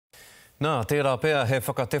Nā, tērā pēr he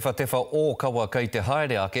whakatewha o kawa kei te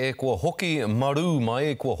haere ake, kua hoki maru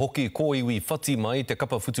mai, kua hoki kōiwi whati mai, te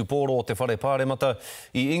kapa whutupōro o te whare pāremata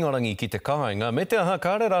i ingarangi ki te kāinga. Me te aha,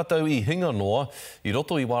 kāre rātou i hinga noa, i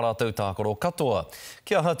roto i wā rātou tākoro katoa.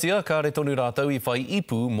 Kia hatia, kāre tonu rātou i whai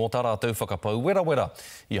ipu mō tā rātou whakapau wera.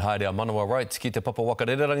 I haere a Manawa Wright ki te papa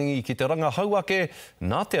wakarererangi ki te ranga hauake,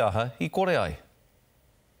 nā te aha i kore ai.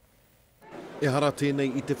 E hara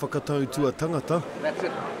tēnei i te whakatautua tangata.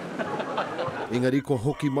 Engari ko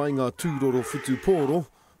hoki mai ngā tūroro whutupōro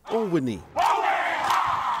o Wini.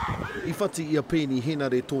 I whati ia pēni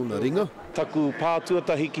henare tōna ringa. Taku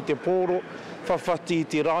pātuatahi ki te pōro, whawhati i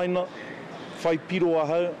te raina, whai piro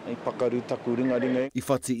ahau, i pakaru taku ringa. I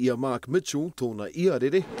whati ia Mark Mitchell tōna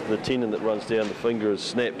iarere. The tendon that runs down the finger is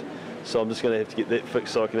snapped, so I'm just going to have to get that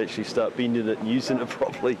fixed so I can actually start bending it and using it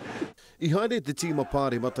properly. I haere te tīma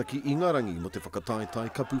pāremata ki Ingarangi mo te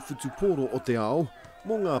whakataetai kapu whutupōro o te ao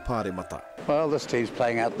mō ngā pāremata. Well, this team's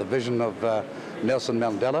playing out the vision of Nelson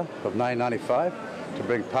Mandela of 1995 to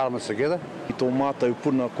bring parliaments together. I tō mātou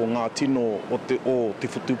puna ko ngā tino o te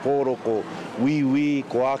whutupōro, ko wiwi,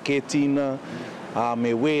 ko ake tina,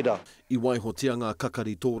 me wera. I waihotia ngā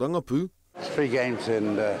kakari tō rangapū. 3 games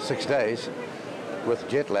in 6 days with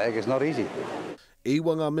jet lag is not easy. E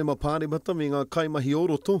wa ngā mema pāremata me ngā kaimahi o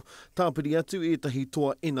roto, tāpiri atu etahi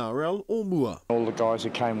toa NRL o mua. All the guys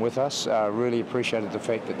who came with us really appreciated the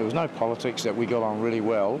fact that there was no politics, that we got on really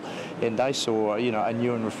well, and they saw, a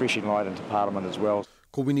new and refreshing light into Parliament as well.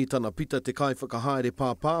 Ko wini tana pita te kai whakahaere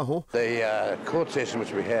pāpāho. The court session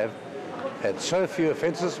which we have had so few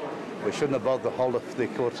offences, we shouldn't have bothered to hold the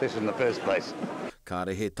court session in the first place.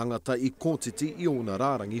 Kāre he tangata I kōtiti I ona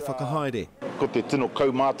rārangi whakahaere. Ko te tino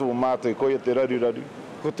kaumātua o mātou koia te raruraru.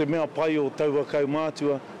 Ko te mea pai o taua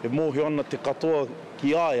kaumātua, e mōhio ana te katoa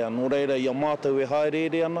ki aia, nō reira I a mātou e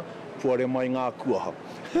haerere ana, puare mai ngā kuaha.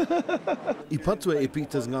 I patua e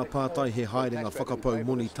Peters ngā pātai he haere ngā whakapau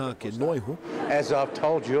moni tāke noiho. As I've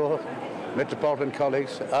told your metropolitan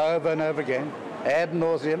colleagues over and over again, ad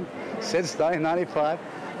nauseum, since 1995,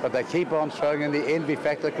 but they keep on throwing in the envy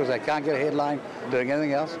factor because they can't get a headline doing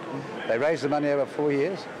anything else. They raised the money over 4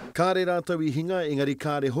 years. Kāre rātou I hinga, engari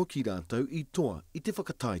kāre hoki rātou I toa I te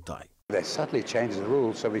whakataetai. They subtly changed the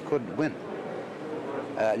rules so we couldn't win.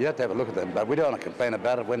 You have to have a look at them, but we don't want to complain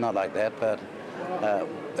about it. We're not like that, but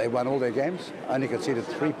they won all their games, only conceded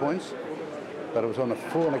 3 points, but it was on a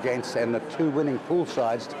 4 and against, and the 2 winning pool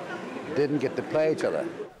sides didn't get to play each other.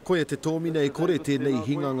 Koia te tōmina e kore tēnei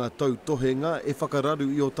hinganga tau tohenga e whakararu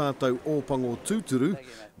I o tātou ōpango tūturu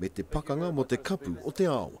me te pakanga mo te kapu o te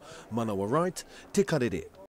ao. Manawa Wright, te Karere.